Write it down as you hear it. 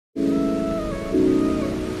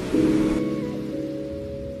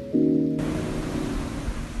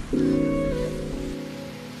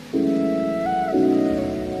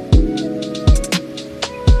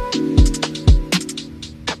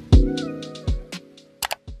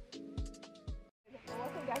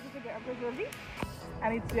Josie,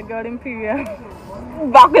 and it's your girl Imperial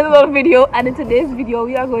back with another video. And in today's video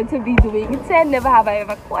we are going to be doing 10 never have I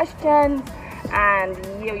ever questions, and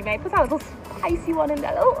yeah, we might put a little spicy one in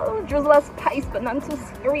there, a little drizzle of spice, but not too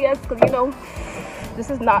serious, because you know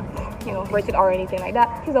this is not, you know, rated or anything like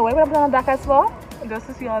that. So what we're gonna put on the back as well, just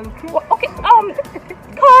to see how looking. Well, okay,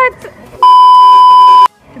 cut.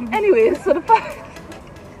 Anyways, so the first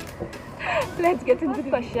let's get into the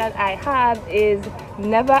question I have is,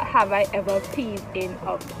 never have I ever peed in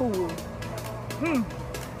a pool.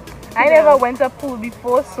 I never went to a pool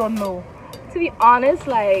before, so no. To be honest,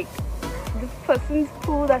 like, the person's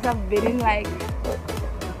pool that I've been in, like,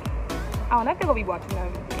 I don't think I'll be watching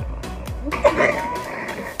them.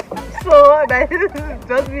 So that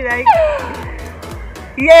just be like,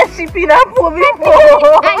 yes, she peed in a pool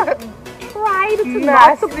before. I tried to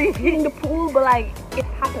not to pee in the pool, but like, it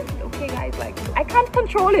happened. Okay guys, like, I can't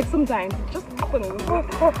control it sometimes, it just happens.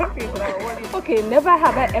 Okay, never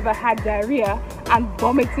have I ever had diarrhea and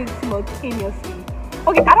vomited simultaneously.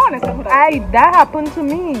 Okay, I don't understand what that happened to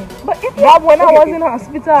me. But when I was in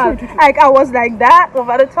hospital, true. Like I was like that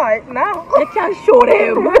over the toilet. Now you can't show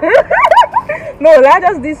them. No, let's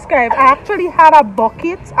just describe. I actually had a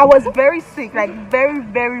bucket. I was very sick, like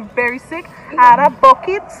very sick. I had a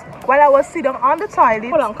bucket while I was sitting on the toilet.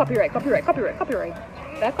 Hold on, copyright.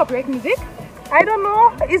 That copyright music? I don't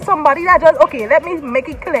know. It's somebody that just, okay, let me make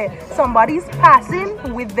it clear. Somebody's passing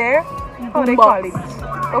with their, how they call it,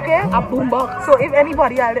 okay? A boombox. So if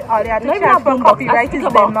anybody out there to charge for copyright, is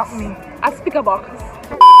them, not me. A speaker box.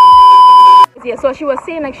 Yeah, so she was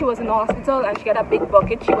saying like she was in the hospital and she got a big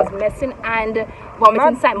bucket. She was messing and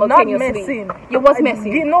vomiting simultaneously. Not messing. You was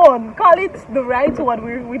messing. You know, call it the right one.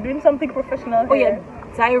 We're doing something professional here. Oh yeah,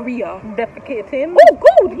 diarrhea. Defecating. Oh,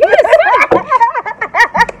 good. Yes.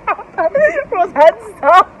 Roseanne,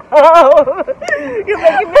 stop. You're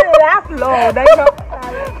making me laugh loud.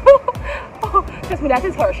 Trust me, that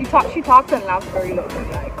is her. She talks and laughs very loud.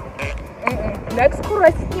 Like. Next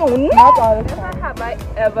question. Not all the time. Have I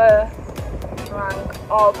ever drank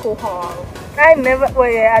alcohol? I never. Oh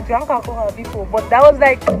yeah, I drank alcohol before, but that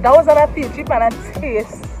was on a field trip and a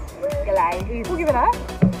taste. Like, who give it that?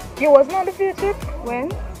 You wasn't on the field trip?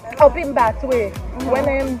 When? Up in Batway.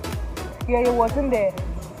 When yeah, you wasn't there.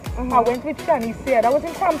 I went with Shani said I was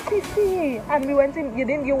in Camp CC and we went in.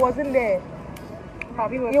 You wasn't there.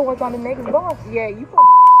 Probably was. You was on the next bus. Yeah, you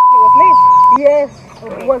was late. Yes.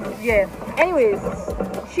 Okay. It was, yeah. Anyways,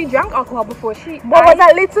 she drank alcohol before. But was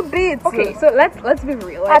a little bit. Okay, so let's be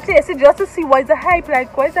real. Like, I tasted just to see what is the hype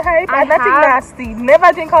like. What is the hype? And nothing nasty.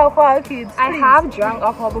 Never drink alcohol, kids. Please. I have drank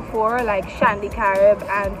alcohol before, like Shandy Carib,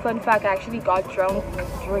 and fun fact, I actually got drunk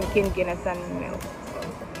drinking Guinness and milk.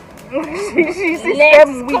 She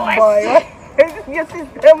system weak, boy. Your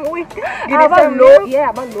system weak. I have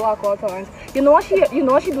a low alcohol tolerance. You know what she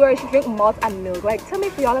do? She drink malt and milk. Like, tell me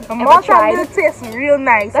if y'all have malt and milk tastes real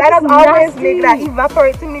nice. I just always make that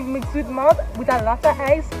evaporating mixed with malt with a lot of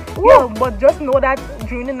ice. Ooh. Yeah, but just know that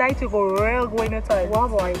during the night you go real go in your toilet. Wow,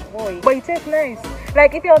 boy. But it tastes nice.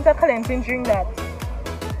 Like if you want a cleansing, drink that.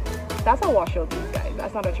 That's a washout, these guys.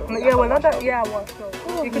 That's not a joke. Yeah, well, not that. Yeah, washout.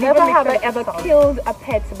 You never have I ever killed a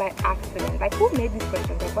pet by accident. Like, who made these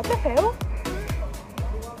questions? Like, what the hell?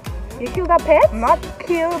 You killed a pet? Not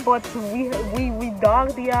kill, but we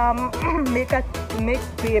dog the make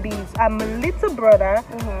babies. My little brother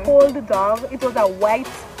hold the dog. It was a white,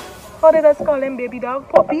 how did I call him, baby dog?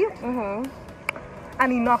 Puppy.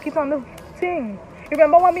 And he knocked it on the thing.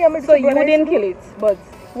 Remember when me and my little brother? So you didn't kill it, but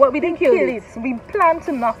what we didn't kill it. We planned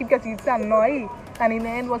to knock it because it's annoying. And in the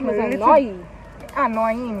end was my little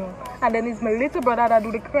annoying. And then it's my little brother that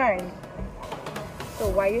do the crime. So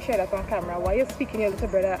why you share that on camera? Why you speaking your little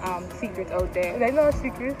brother secret out there? There's no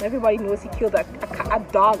secret. Everybody knows he killed a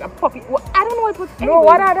dog, a puppy. Well, I don't know what was. No,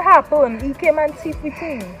 what had happened? He came and thief with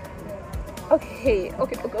him. Okay.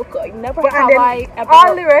 Never but have I ever.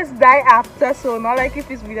 All the rest die after, so not like if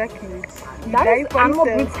it's with a kid. That is animal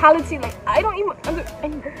brutality. Like, I don't even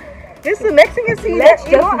understand. This is the next thing you see. Let's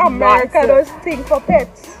you know America does things for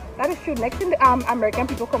pets. That is true. Next thing the American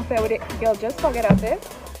people compare with it, girl, just forget about it.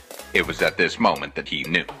 It was at this moment that he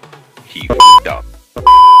knew. He f***ed up.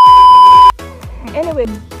 Anyway.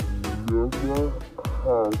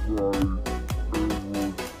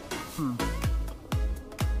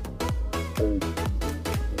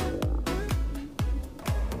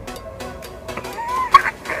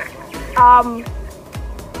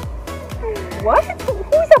 What?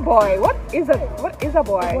 Who's a boy? What is a boy? What is a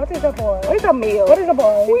boy? What is a male? What is a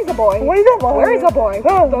boy? Who is a boy? What is a boy? Where is a boy?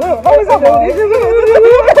 Who is a boy?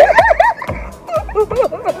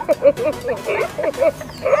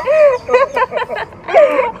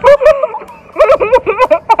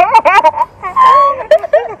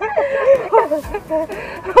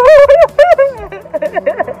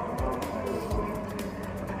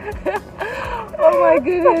 my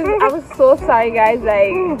goodness, I was so sorry, guys.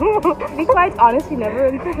 Like, to be quite honest, we never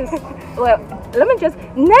really practiced. Well, let me just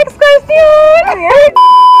next question.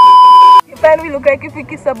 Then we look like if we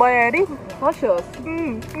kiss a boy already. For sure.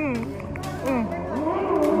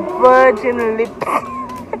 Virgin lips.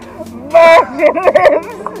 Virgin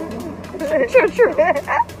lips. True.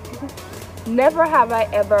 Never have I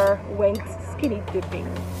ever went skinny dipping.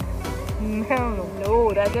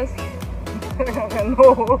 No, that just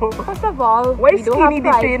no. first of all, Why we don't have skinny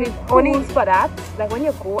dipping? private Only pools for that. Like when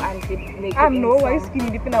you go and dip naked. I know why inside. skinny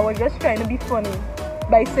dipping. I was just trying to be funny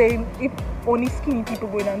by saying if only skinny people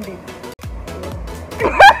go in and dip.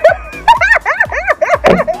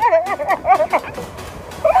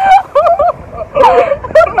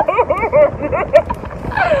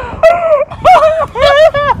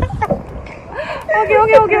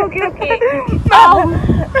 Okay.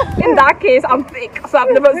 In that case, I'm thick, so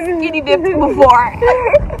I've never skinny dipped before.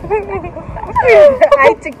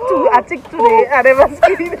 I took today. I never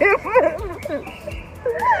skinny dip.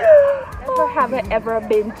 Never have I ever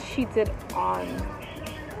been cheated on.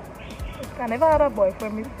 I never had a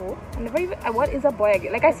boyfriend before. I never even. What is a boy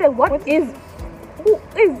again? Like I said, what is? Who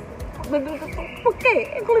is?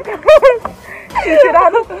 Okay.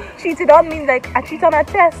 Cheated on means like I cheat on a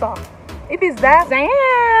test. If it's that,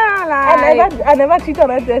 Damn, like, I never cheat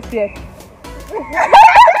on a test yet.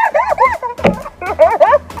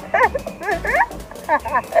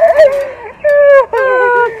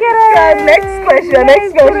 Next question. I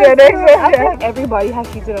think everybody has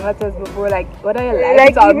cheated on a test before, like whether you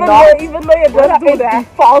like it or not. Even though you just Whether do it's that.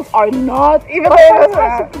 default or not. Even But though you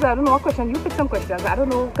sometimes I don't know what question. You pick some questions. I don't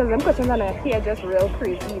know, because them questions on here are just real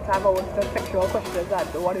crazy. It's have all the sexual questions that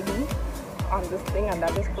I don't want to do on this thing, and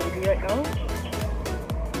that is crazy right now.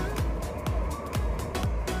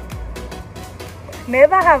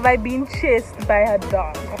 Never have I been chased by a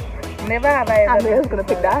dog. Never have I ever. I knew I was gonna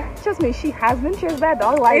pick that. Trust me, she has been chased by a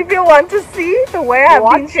dog. Like, If you want to see where I've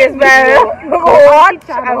been watch chased a by video. watch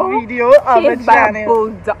Channel. a video of a chased by a channel.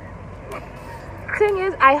 bulldog. Thing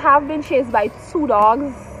is, I have been chased by 2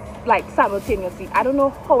 dogs like simultaneously. I don't know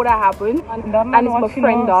how that happened. And That man it's my watching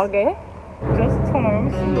friend us. dog, eh? Just turn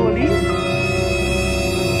around slowly.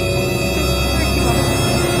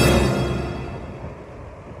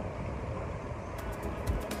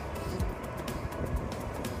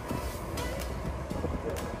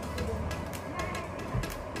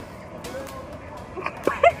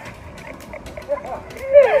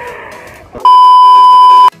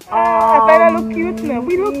 I find I look cute now.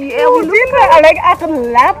 We look cute. yeah, we look didn't I like I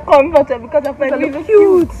can laugh comfortable because I find we look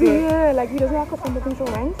cute. Yeah, like he doesn't have to send the things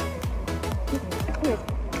around. Anyways,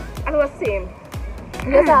 and I was saying,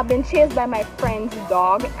 yes, I've been chased by my friend's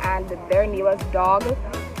dog and their neighbor's dog.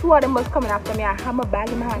 2 of them was coming after me. I had my bag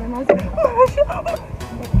in my hand and I was like,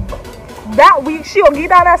 That week she'll give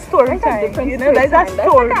that a story that's a time. different You know, that's a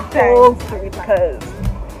story That's like a whole time. story time.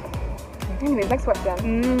 Anyways, next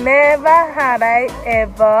question. Never had I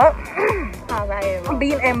ever Have I ever?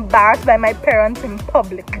 been embarrassed by my parents in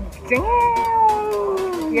public.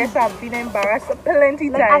 Damn. Yes, I've been embarrassed plenty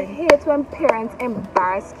Like, I times. hate when parents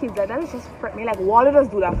embarrass kids. Like, that is just freak me. Like, what do they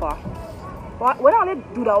do that for? When all they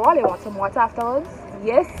do that, all they want some water afterwards?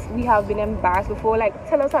 Yes, we have been embarrassed before. Like,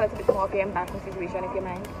 tell us a little bit more of your embarrassing situation if you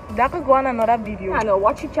mind. That could go on another video. I know,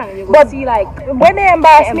 watch your channel. You go But see, like, when they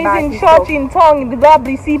embarrass me in embarrassing church, stuff. in tongue, the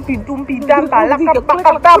babbly, sippy, dumpy, dampa,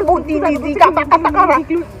 lakapakata, booty, dizzy,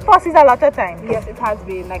 kapakata. First is a lot of time. yes, it has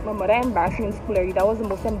been. Like, my mother embarrassed me in school already. That was the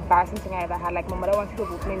most embarrassing thing I ever had. Like, my mother wanted to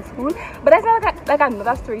vote me in school. But that's not like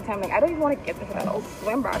another story time. Like, I don't even want to get into that. I was so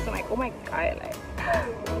embarrassed. I'm like, oh my god, like,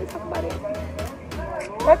 let's talk about it.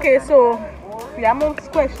 Okay, so we have more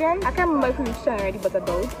questions. I can't remember if we reached already, but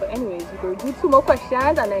adults. But anyways, we go do 2 more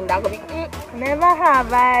questions and then that will be Never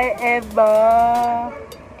have I ever.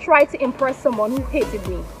 try to impress someone who hated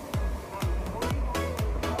me.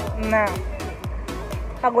 Nah.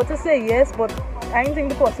 I got to say yes, but I don't think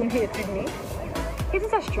the person hated me. Hate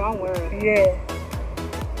is a strong word. Yeah.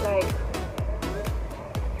 Like,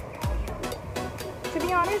 to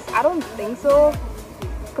be honest, I don't think so.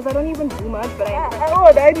 Because I don't even do much, but I impress.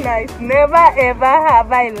 Oh, that's nice. Never ever have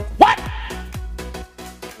I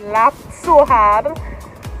laughed so hard.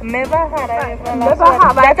 Never had I ever laughed Never so hard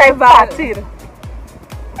have I that I ever. farted.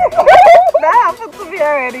 That happened to me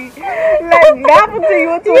already. Like, that happened to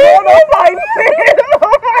you too. Don't find me.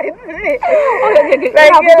 Don't find me.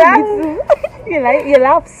 Okay. Like, you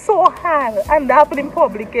laugh so hard. And that happened in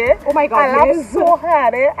public, eh? Oh my god, I laughed yes. so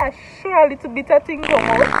hard, eh? I sure a little bit of thing come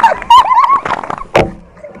out.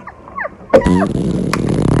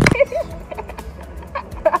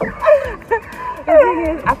 The thing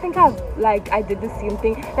is, I think I did the same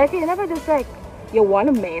thing. Like, you never just like you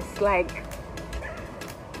want to mess, like,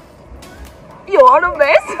 you want to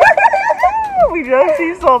mess. We just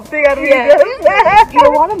see something and we Yeah. just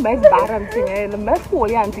You want to mess bad and thing, the mess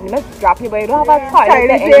holy and thing, the mess drop you, but you don't have a toilet or Tiny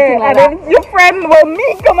anything there, like and that. then your friend will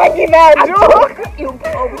me come and give her a joke You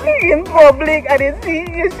probably. in public, and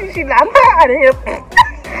then you see she laugh and then you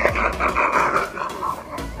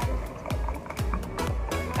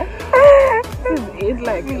It's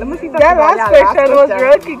like, let me see if I that can last get your question was question.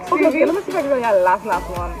 real kick. Okay, let me see if I can get your last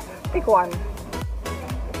one. Pick one.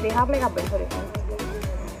 They have like a bunch of different.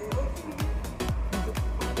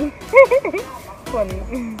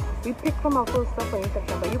 Funny. We pick from our full stuff funny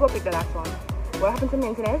section, but you go pick the last one. What happened to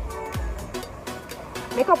maintenance?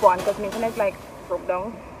 Make up one because maintenance like broke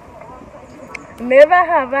down. Never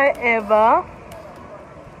have I ever.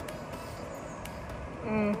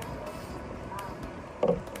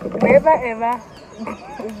 Never ever.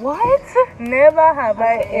 What? Never have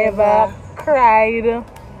I ever cried.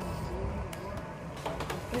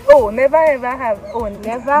 Oh, never ever have. Oh,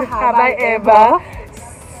 Never have I ever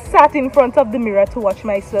sat in front of the mirror to watch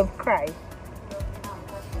myself cry.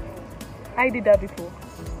 I did that before.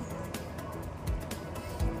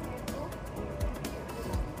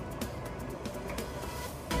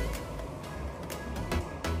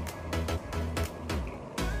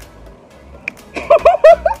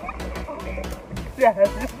 Yes.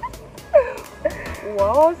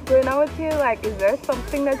 What's going on with you? Like, is there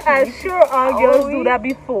something that you I'm sure all girls do that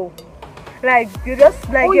before. Like, you just,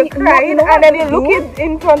 like, Oh, you're you know- crying you know and then what you to look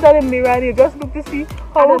in front of the mirror and you just look to see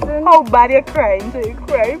how bad you're crying. So you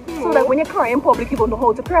cry. So like when you cry in public, you don't know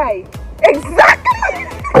how to cry. Exactly!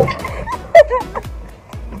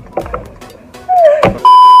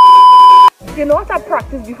 You know what I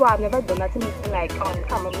practiced before? I've never done that in like on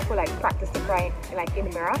camera before, like practice to cry like in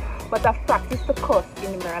the mirror. But I've practiced to cuss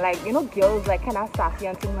in the mirror. Like, you know, girls like kind of sassy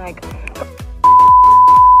and thing like,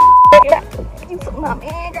 you so my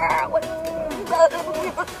man, girl. What?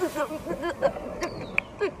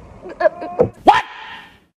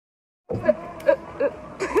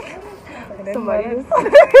 Somebody just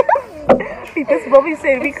Because Bobby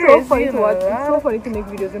said we it's so crazy. funny You to know, watch. It's so right? funny to make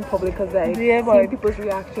videos in public because like Yeah, seeing but people's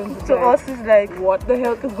reactions. It's to like, us is like, what the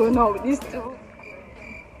hell is going on with these two?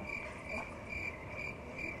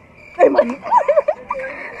 hey man.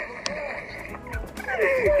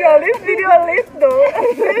 Yo, this video lit though.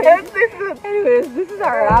 Anyways, this is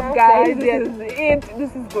our wrap, guys. This is it.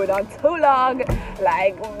 This is going on too long.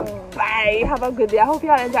 Like, bye. Have a good day. I hope you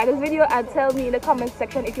all enjoyed this video and tell me in the comment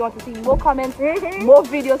section if you want to see more comments, more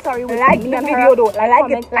videos. Sorry, with Like me the and video her. though. I like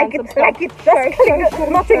it, comment, like and it, subscribe. like it. Share, Just click share,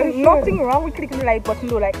 nothing, share. nothing wrong with clicking the like button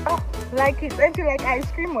though. Like, oh, like it. Don't you like ice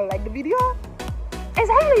cream or like the video?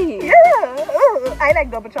 Exactly. Yeah. I like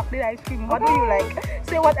double chocolate ice cream. What do you like?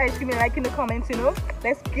 Say what ice cream you like in the comments, you know.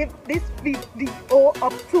 Let's give this video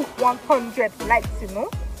up to 100 likes, you know.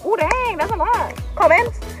 Oh dang, that's a lot. Comment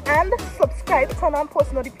and subscribe, turn on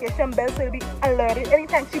post notification bell so you'll be alerted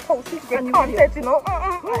anytime she posts great And content, you know.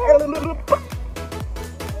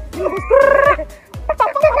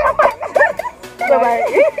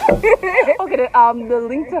 Bye-bye. Okay, the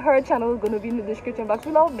link to her channel is gonna be in the description box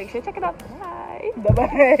below. Make sure to check it out. Bye.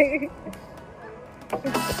 Bye-bye.